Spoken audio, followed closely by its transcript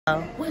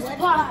What's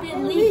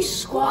poppin', LACED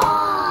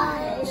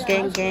squad?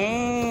 Gang,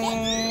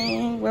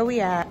 gang. Where we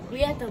at?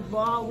 We at the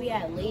mall. We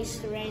at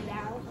LACED right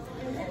now.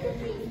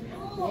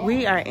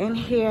 We are in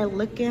here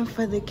looking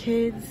for the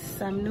kids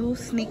some new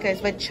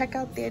sneakers, but check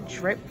out their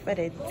drip for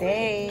the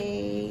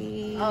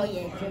day. Oh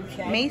yeah, drip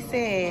check.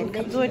 Mason,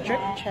 come do a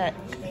drip check.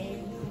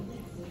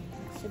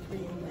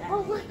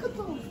 Oh, look at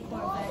those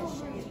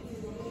bars.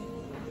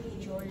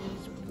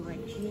 Jordans, my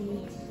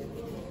jeans.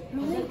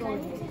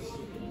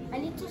 I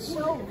need to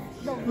show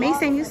the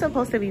Mason, you're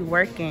supposed to be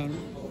working.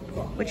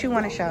 What you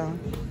want to show?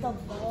 the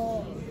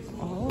ball.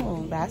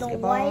 Oh, The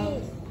basketball.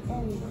 white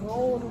and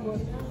gold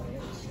with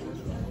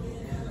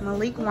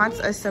Malik wants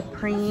a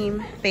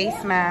Supreme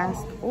face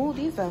mask. Oh,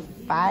 these are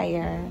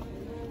fire.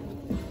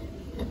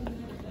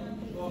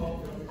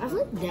 I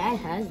think Dad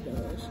has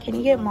those. Can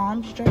you get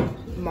mom's drip?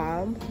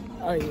 Mom?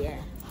 Oh yeah.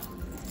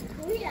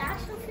 We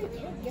actually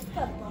get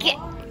the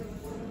ball.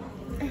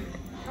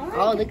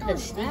 Oh, look at the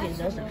sneakers.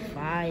 Those are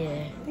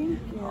fire. Thank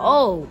you.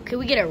 Oh, can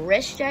we get a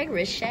wrist check?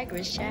 Wrist check,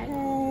 wrist check.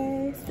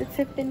 Yes, the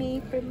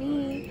Tiffany for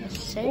me. Yes,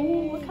 sir.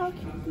 Oh, look how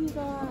cute these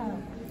are.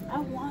 I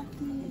want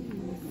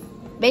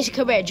these. Mason,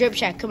 come here, drip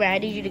check. Come here, I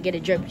need you to get a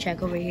drip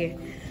check over here.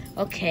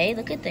 Okay,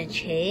 look at the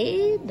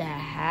chain, the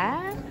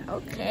hat.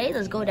 Okay,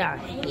 let's go down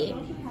here.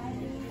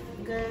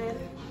 Good.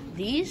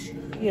 These?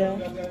 Yeah.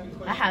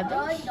 I have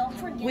those. Don't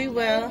forget. We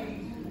will.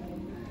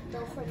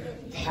 Don't forget.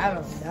 I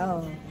don't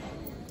know.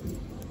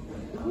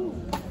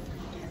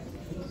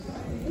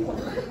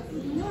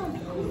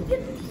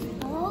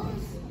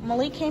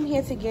 Malik came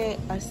here to get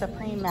a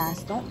Supreme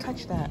mask. Don't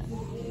touch that.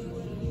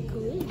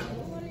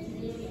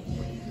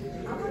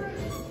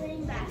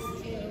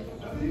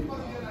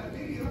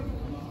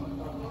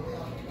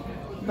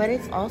 But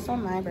it's also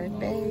my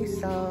birthday,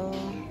 so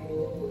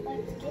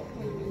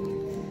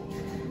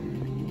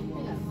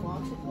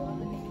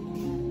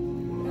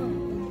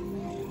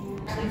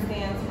It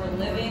stands for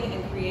living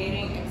and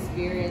creating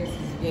experiences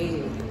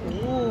daily.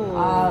 ooh.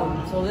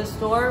 So this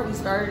store, we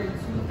started in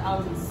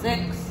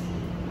 2006,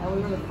 and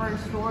we were the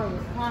first store of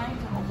its kind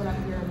to open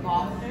up here in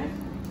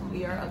Boston.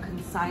 We are a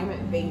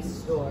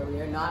consignment-based store. We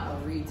are not a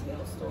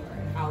retail store.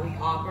 How we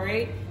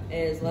operate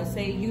is, let's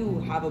say you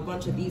have a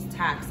bunch of these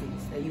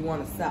taxis that you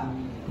want to sell.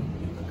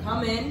 You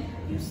come in,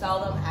 you sell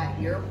them at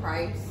your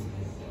price,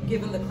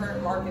 given the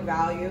current market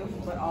value,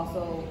 but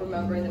also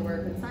remembering that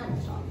we're a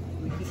consignment shop.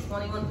 We keep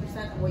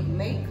 21% of what you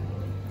make.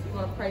 You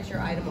want to price your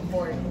item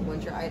accordingly.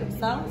 Once your item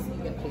sells, you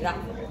get paid out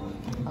for it.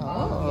 The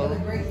other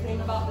great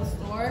thing about the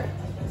store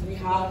is we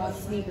have a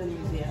sneaker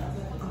museum.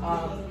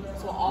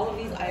 So all of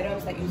these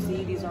items that you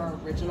see, these are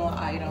original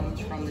items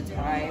from the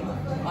time.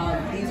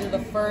 These are the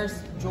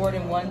first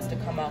Jordan 1s to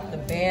come out, the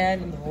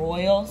band and the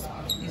Royals.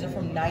 These are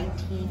from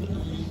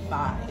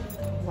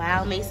 1985.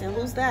 Wow, Mason,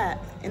 who's that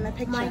in the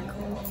picture?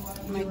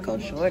 Michael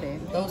Jordan.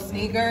 Those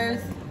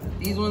sneakers,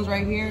 these ones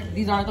right here,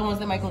 these aren't the ones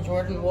that Michael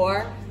Jordan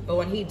wore, but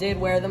when he did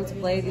wear them to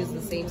play, these are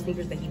the same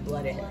sneakers that he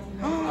bled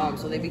in.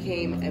 So they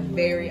became a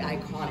very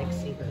iconic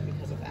sneaker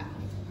because of that.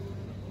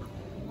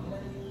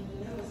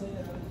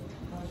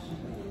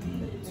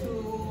 The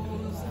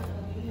 2s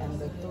and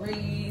the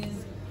 3s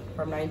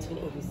from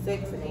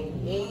 1986 and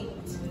 88.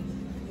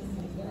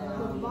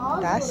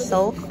 That's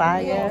so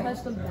fire.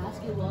 Custom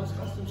basketballs,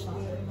 custom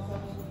soccer.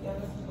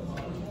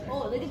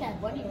 Oh, look at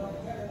that bunny.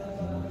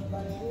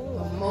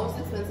 The most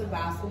expensive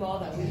basketball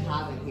that we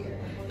have in here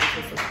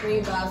is the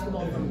Supreme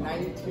basketball from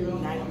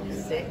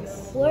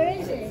 1996. Where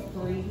is it?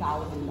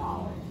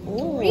 $3,000.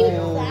 Ooh.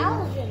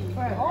 3,000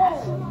 for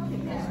all.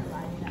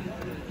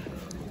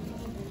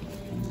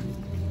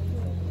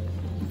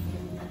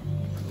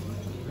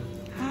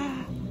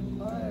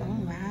 Oh,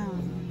 wow.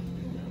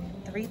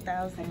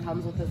 3,000.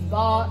 Comes with this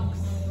box.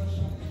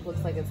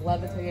 Looks like it's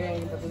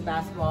levitating, but this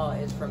basketball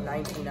is from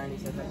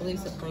 1996. I believe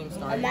Supreme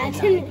started in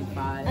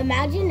 1995.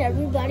 Imagine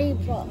everybody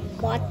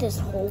bought this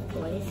whole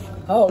place.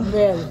 Oh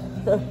man,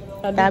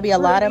 That'd be a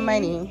lot of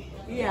money.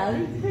 Yeah,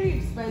 they're pretty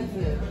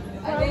expensive.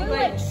 I Probably think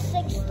like like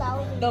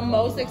 6,000. the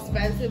most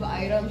expensive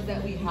items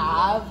that we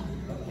have,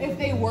 if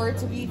they were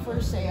to be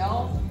for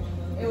sale,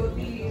 it would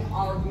be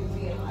our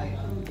museum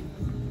items.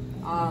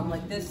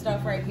 Like this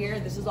stuff right here,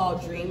 this is all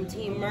Dream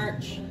Team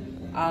merch.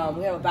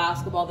 We have a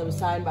basketball that was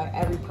signed by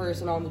every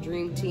person on the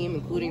Dream Team,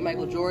 including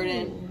Michael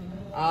Jordan.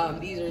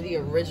 These are the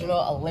original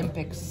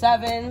Olympic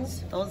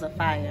 7s. Those are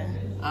fire.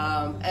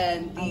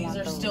 And these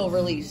are still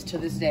released to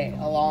this day,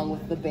 along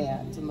with the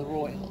bands and the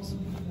Royals.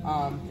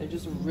 They're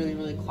just a really,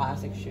 really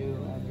classic shoe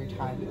every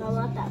time. I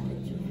want that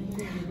picture.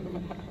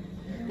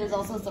 There's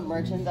also some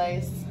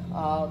merchandise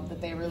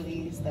that they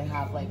release. They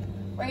have like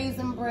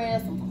Raisin Bran,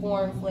 some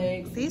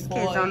cornflakes. These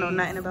kids don't know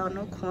nothing about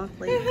no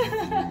cornflakes.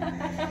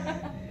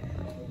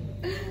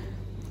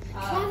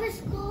 Travis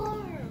Scott.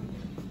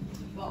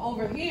 But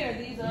over here,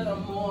 these are the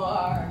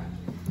more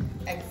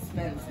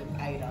expensive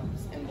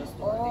items in the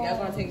store. Do you guys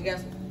want to take a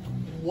guess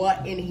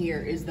what in here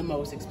is the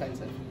most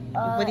expensive?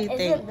 What do you Is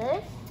think? it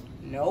this?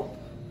 Nope.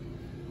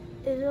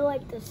 Is it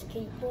like the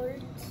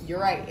skateboards? You're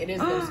right. It is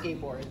those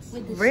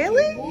skateboards.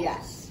 Really?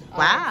 Yes.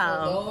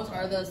 Wow. So those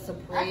are the I thought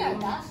Supreme.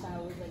 that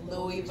style was like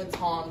Louis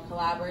Vuitton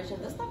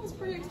collaboration. This stuff is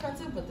pretty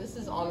expensive, but this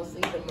is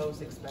honestly the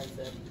most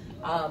expensive.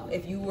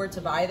 If you were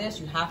to buy this,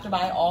 you have to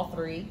buy all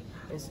three.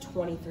 It's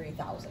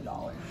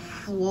 $23,000.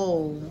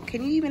 Whoa.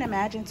 Can you even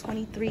imagine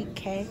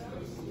 23K?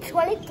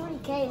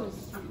 23K is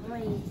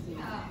crazy.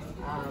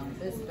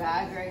 This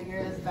bag right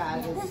here, this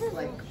bag is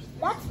like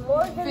That's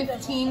more than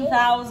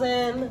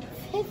 15,000.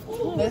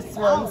 15. This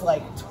one's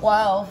like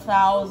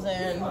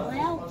 12,000.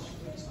 Well,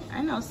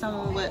 I know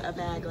someone with a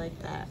bag like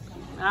that.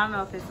 I don't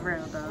know if it's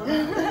real though.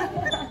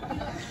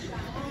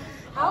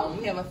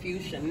 We have a few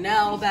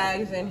Chanel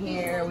bags in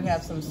here. We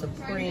have some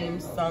Supreme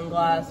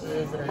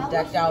sunglasses that are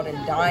decked out in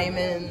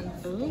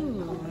diamonds.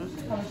 Ooh.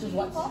 How much is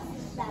what cost?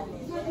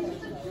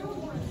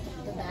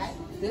 The bag?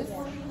 This?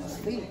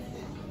 Sweet.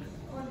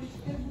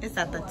 It's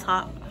at the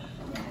top.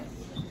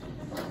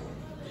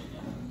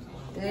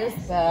 This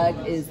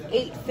bag is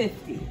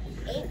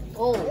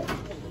 $850.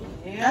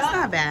 That's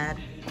not bad.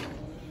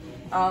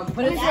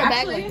 But it's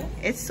actually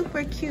It's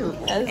super cute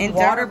and and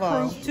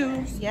waterproof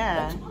durable. too.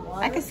 Yeah,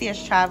 I could see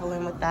us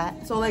traveling with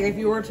that. So like if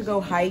you were to go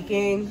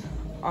hiking,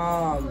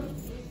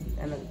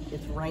 and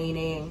it's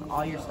raining,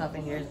 all your stuff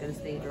in here is gonna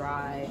stay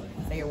dry.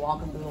 Say you're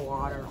walking through the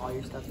water, all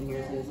your stuff in here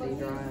is gonna stay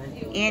dry.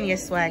 And you're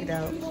swagged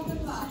out.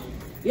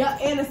 Yeah,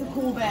 and it's a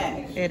cool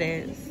bag. It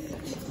is.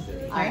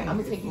 All right, I'm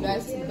gonna take you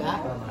guys to the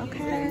back.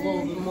 Okay. A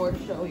little bit more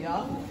to show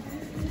y'all.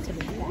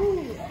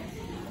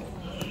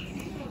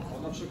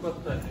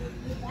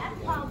 that's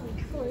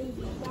probably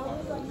crazy.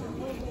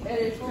 It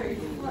is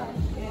crazy.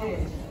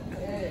 It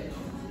is.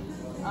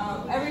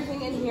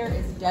 Everything in here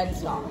is dead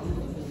stock.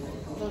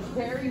 So it's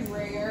very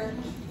rare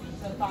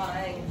to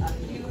find a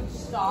huge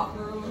stock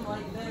room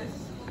like this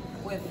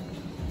with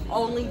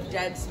only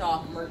dead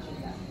stock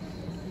merchandise.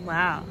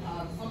 Wow.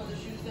 Some of the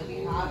shoes that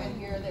we have in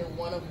here, they're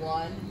one of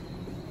one.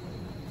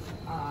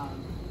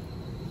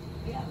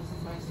 Yeah, this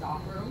is my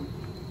stock room.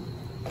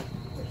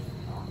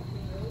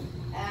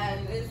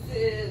 And this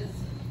is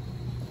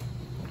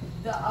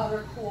the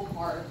other cool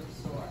part of the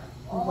store.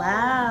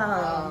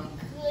 Wow.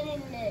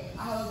 Goodness.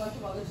 I have a bunch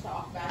of other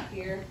stock back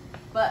here,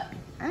 but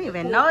I didn't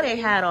even know they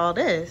had all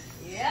this.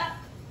 yeah.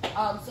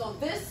 So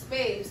this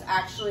space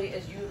actually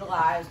is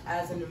utilized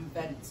as an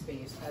event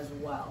space as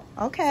well.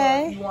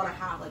 Okay. So if you want to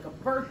have like a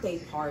birthday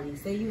party,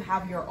 say you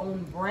have your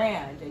own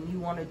brand and you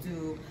want to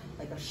do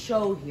like a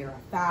show here, a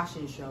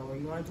fashion show, or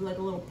you want to do like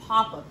a little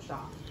pop-up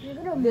shop.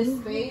 This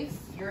space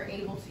you're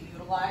able to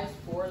utilize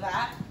for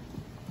that.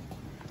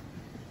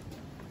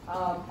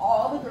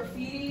 All the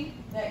graffiti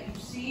that you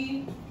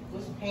see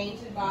was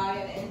painted by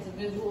an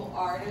individual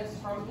artist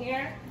from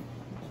here.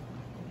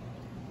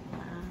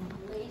 And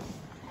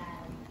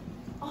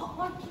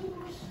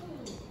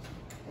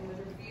the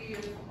graffiti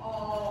is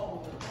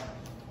all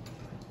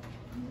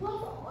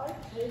over.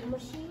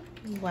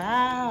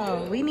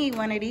 Wow. We need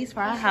one of these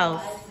for our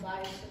house.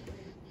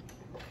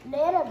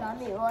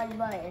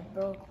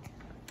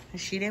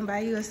 She didn't buy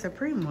you a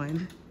Supreme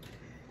one.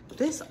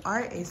 This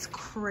art is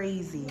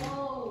crazy.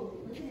 Oh,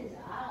 look at his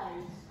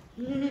eyes.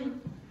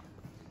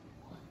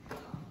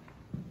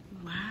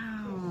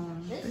 Wow.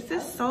 This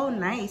is so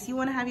nice. You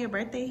want to have your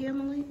birthday here,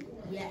 Malik?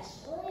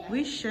 Yes.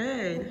 We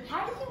should.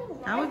 How do you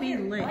That would be ride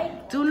your lit.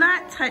 bike? Do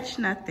not touch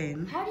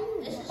nothing. How do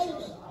you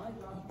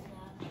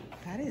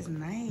That is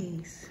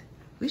nice.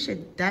 We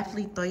should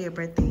definitely throw your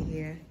birthday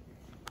here.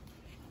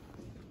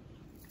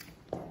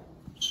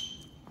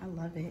 I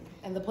love it.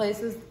 And the place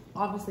is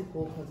obviously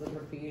cool because of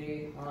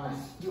graffiti.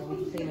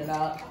 When we clean it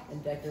up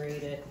and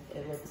decorate it,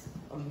 it looks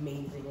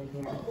amazing in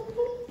here.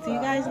 Do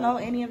you guys know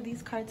any of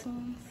these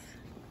cartoons?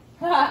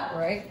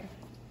 Right?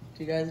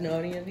 Do you guys know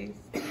any of these?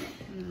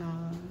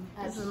 No.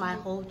 This is my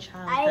whole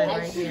childhood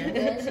right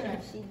here.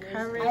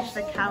 Courage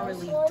the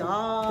Cowardly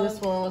Dog. This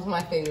one was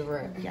my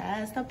favorite.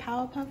 Yes, the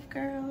Powerpuff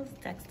Girls.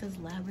 Dexter's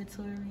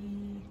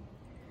Laboratory.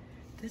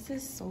 This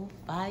is so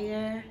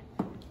fire.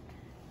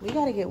 We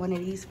gotta get one of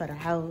these for the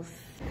house.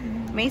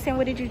 Mason,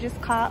 what did you just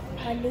cop?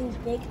 A new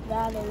big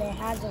bag and it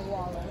has a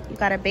wallet. You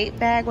got a bait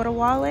bag with a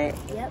wallet?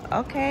 Yep.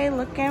 Okay,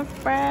 looking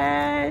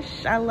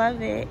fresh. I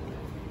love it.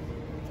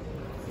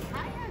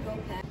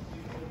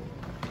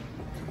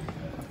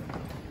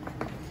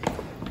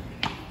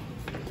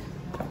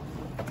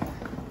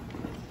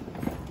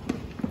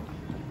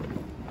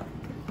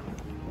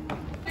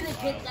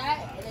 Get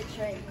that in a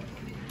tray.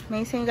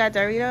 Mason, you got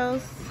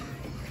Doritos?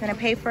 Gonna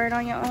pay for it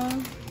on your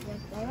own?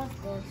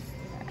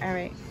 All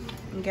right,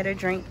 and get a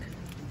drink.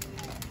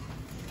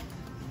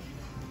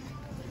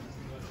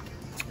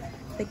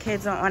 The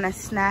kids are on a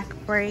snack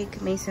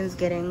break. Mason's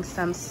getting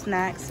some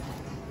snacks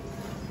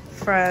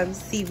from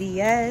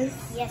CVS.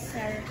 Yes,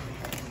 sir.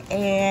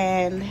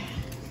 And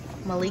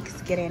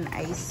Malik's getting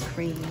ice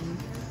cream.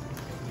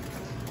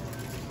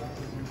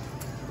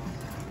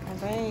 All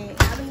right,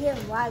 I'll be here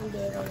while we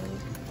get on.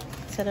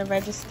 to the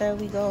register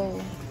we go.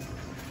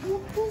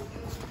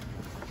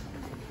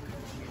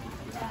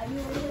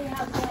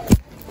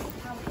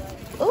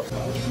 Oops.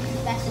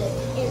 That's it.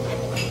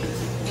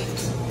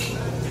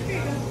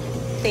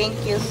 Thank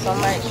you so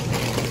much.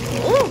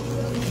 Ooh.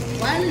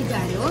 Why is it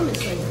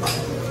ginormous like that?